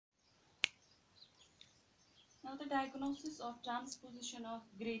Now the diagnosis of transposition of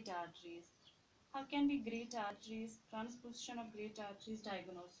great arteries. How can be great arteries, transposition of great arteries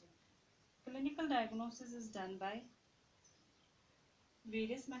diagnosis? Clinical diagnosis is done by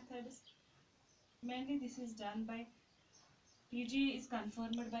various methods. Mainly this is done by TGA is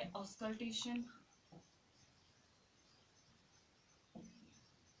confirmed by auscultation,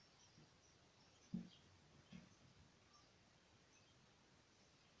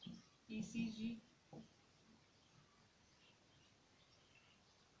 ECG,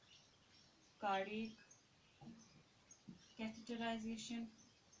 cardiac catheterization,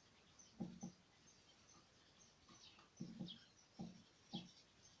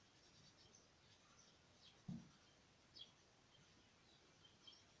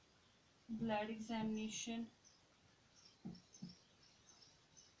 blood examination,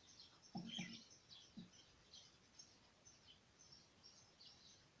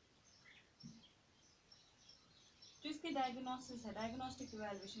 जो इसकी diagnosis है, diagnostic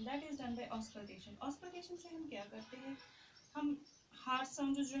evaluation, that is done by auscultation. Auscultation से हम क्या करते हैं, हम heart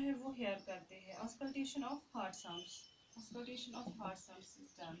sound जो है वो हेयर करते हैं. Auscultation of heart sounds, auscultation of heart sounds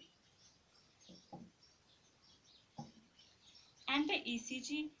is done. And the ECG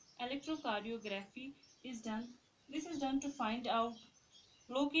electrocardiography is done. This is done to find out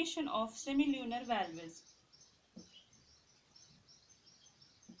location of semilunar valves.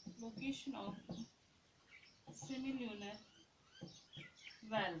 Location of semilunar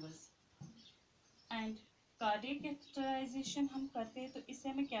valves. And cardiac catheterization हम करते हैं, तो इससे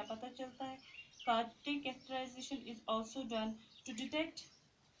हमें क्या पता चलता है? Cardiac catheterization is also done to detect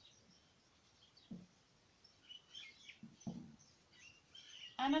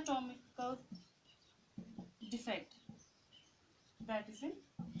anatomical defect, that is in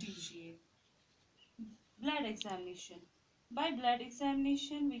TGA. Blood examination. By blood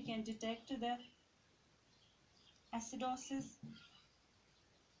examination we can detect the acidosis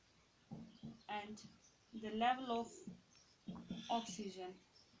and the level of oxygen.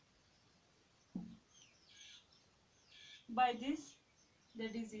 By this the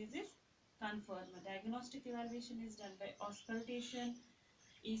disease is confirmed. Diagnostic evaluation is done by auscultation,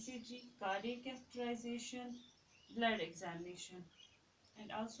 ECG, cardiac catheterization, blood examination,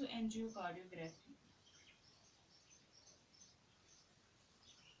 and also angiocardiography.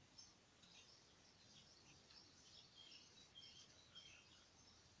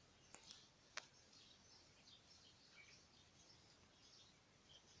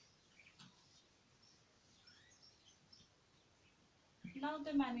 Now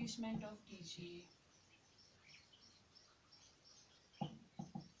the management of TGA.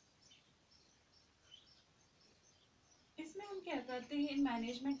 इसमें हम क्या करते हैं, in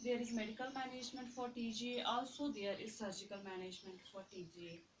management there is medical management for TGA, also there is surgical management for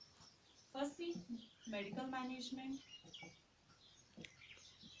TGA. Firstly, medical management.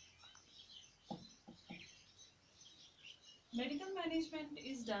 Medical management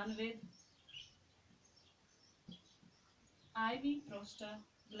is done with IV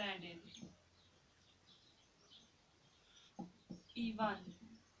prostaglandin E1,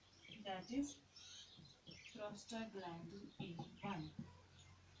 that is prostaglandin E1.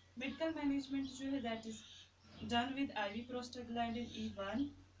 Medical management जो है that is done with IV prostaglandin E1,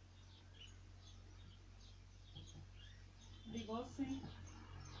 digoxin,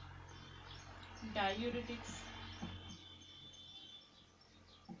 diuretics,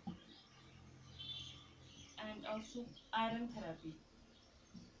 and also iron therapy.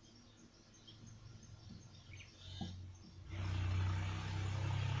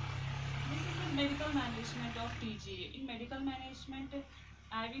 This is the medical management of TGA. In medical management,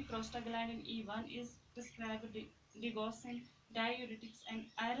 IV prostaglandin E1 is prescribed, digoxin, diuretics, and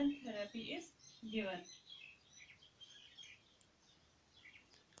iron therapy is given.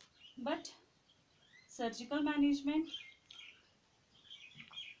 But surgical management,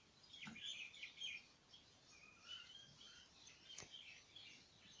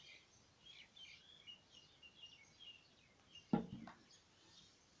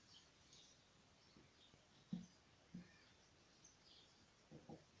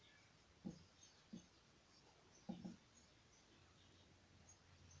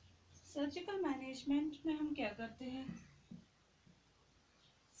 surgical management में हम क्या करते हैं,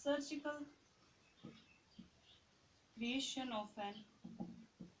 surgical creation of an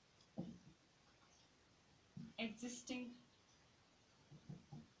existing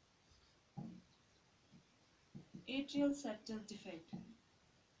atrial septal defect.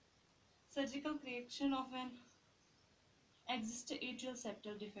 Surgical creation of an existing atrial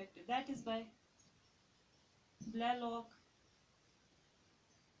septal defect, that is by Blalock,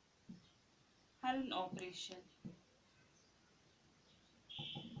 Helm operation.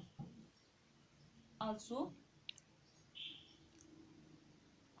 Also,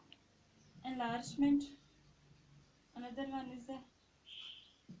 enlargement. Another one is the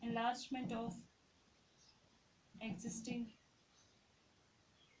enlargement of existing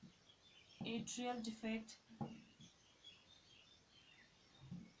atrial defect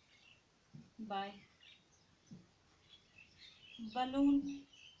by balloon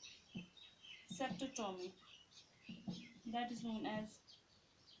septotomy, that is known as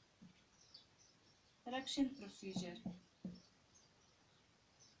reduction procedure.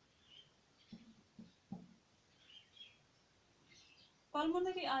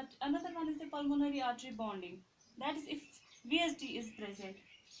 Another one is the pulmonary artery bonding, that is if VSD is present.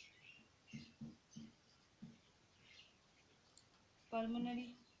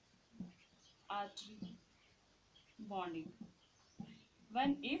 Pulmonary artery bonding,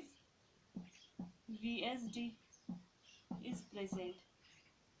 when if VSD is present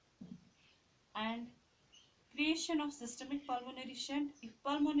and creation of systemic pulmonary shunt if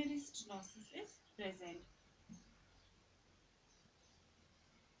pulmonary stenosis is present.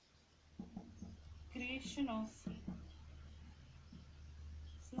 Creation of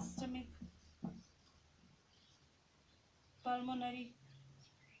systemic pulmonary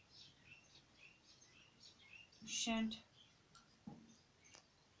shunt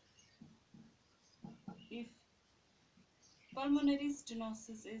if pulmonary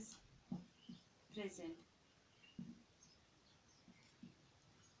stenosis is present.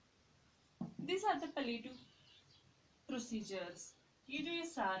 These are the palliative procedures. ये जो ये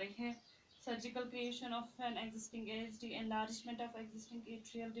सारे हैं, surgical creation of an existing ASD, enlargement of existing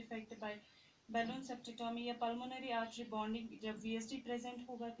atrial defect by balloon septotomy या pulmonary artery bonding जब VSD present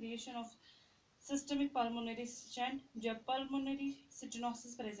होगा, creation of systemic pulmonary shunt जब pulmonary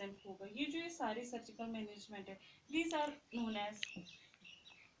stenosis present होगा. ये जो ये सारे surgical management है, these are known as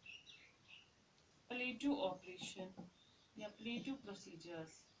palliative operation या palliative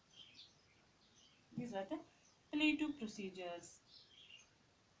procedures. These are the palliative procedures.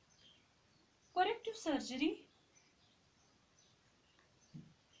 Corrective surgery.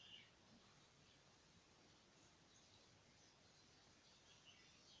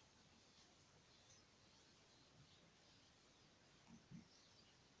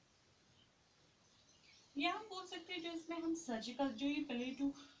 या हम बोल सकते हैं जो इसमें हम सर्जिकल जो ये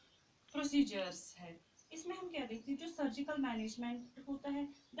palliative procedures है, इसमें हम क्या देखते हैं जो सर्जिकल मैनेजमेंट होता है,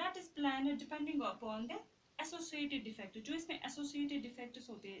 that is plan depending upon the associated defect. जो इसमें एसोसिएटेड डिफेक्ट्स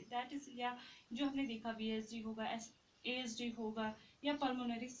होते हैं, दैट इज या जो हमने देखा VSD होगा, ASD होगा या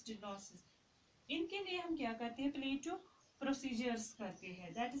पल्मोनरी स्टेनोसिस, इनके लिए हम क्या करते हैं, palliative प्रोसीजर्स करते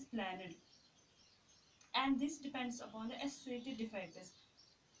हैं, that is planned and this depends upon the associated defects.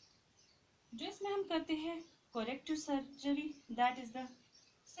 जो इसमें हम करते हैं corrective surgery, that is the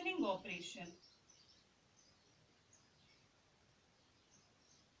sling operation.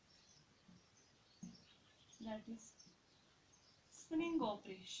 That is sling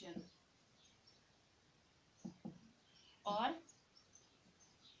operation or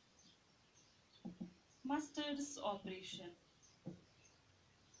Mustard's operation.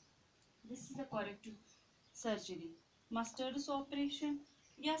 This is the corrective surgery. Mustard's operation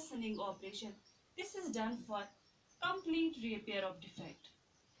या sling operation. This is done for complete repair of defect.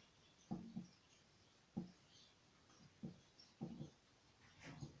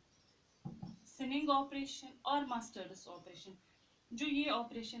 Sling operation or Mustard's operation. जो ये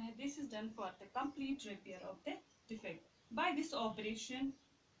operation है, this is done for the complete repair of the defect. By this operation,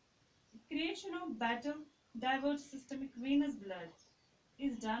 creation of battle diverse systemic venous blood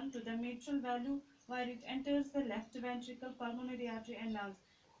is done to the mitral valve where it enters the left ventricle, pulmonary artery and lungs.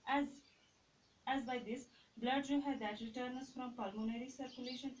 As by this blood जो है that returns from pulmonary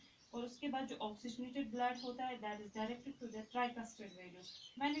circulation और उसके बाद जो oxygenated blood होता है that is directed to the tricuspid valve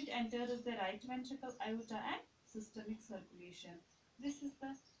when it enters the right ventricle, aorta and systemic circulation. This is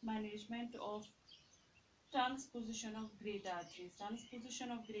the management of transposition of great arteries.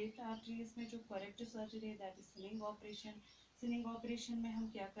 Transposition of great arteries में जो corrective surgery है that is sling operation. Sling operation में हम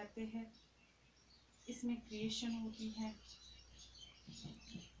क्या करते हैं, इसमें creation होती है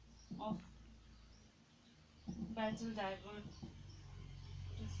of battle divert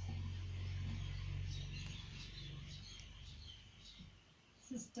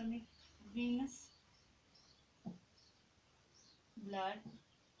systemic venous blood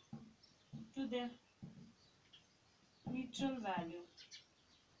to the mitral valve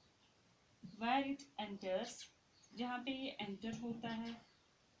where it enters, जहाँ पे ये enter होता है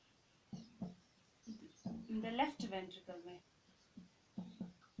in the left ventricle में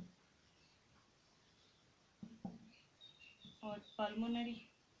और pulmonary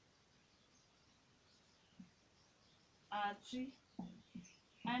artery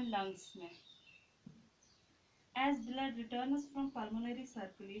and lungs में. As blood returns from pulmonary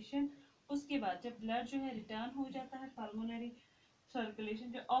circulation, उसके बाद जब blood जो है return हो जाता है pulmonary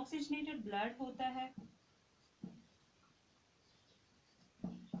circulation, जो oxygenated blood होता है,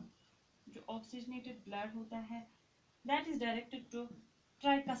 जो oxygenated blood होता है, that is directed to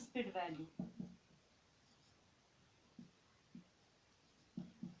tricuspid valve.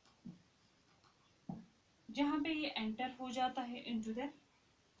 जहाँ पे ये एंटर हो जाता है into the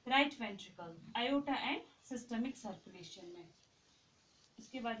right ventricle, iota and systemic circulation में.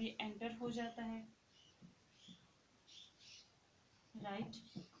 इसके बाद ये एंटर हो जाता है right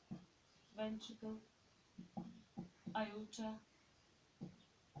ventricle, iota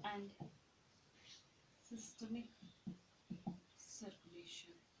and systemic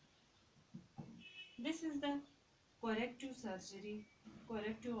circulation. This is the corrective surgery,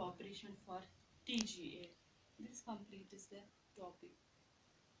 corrective operation for TGA. This complete is the topic.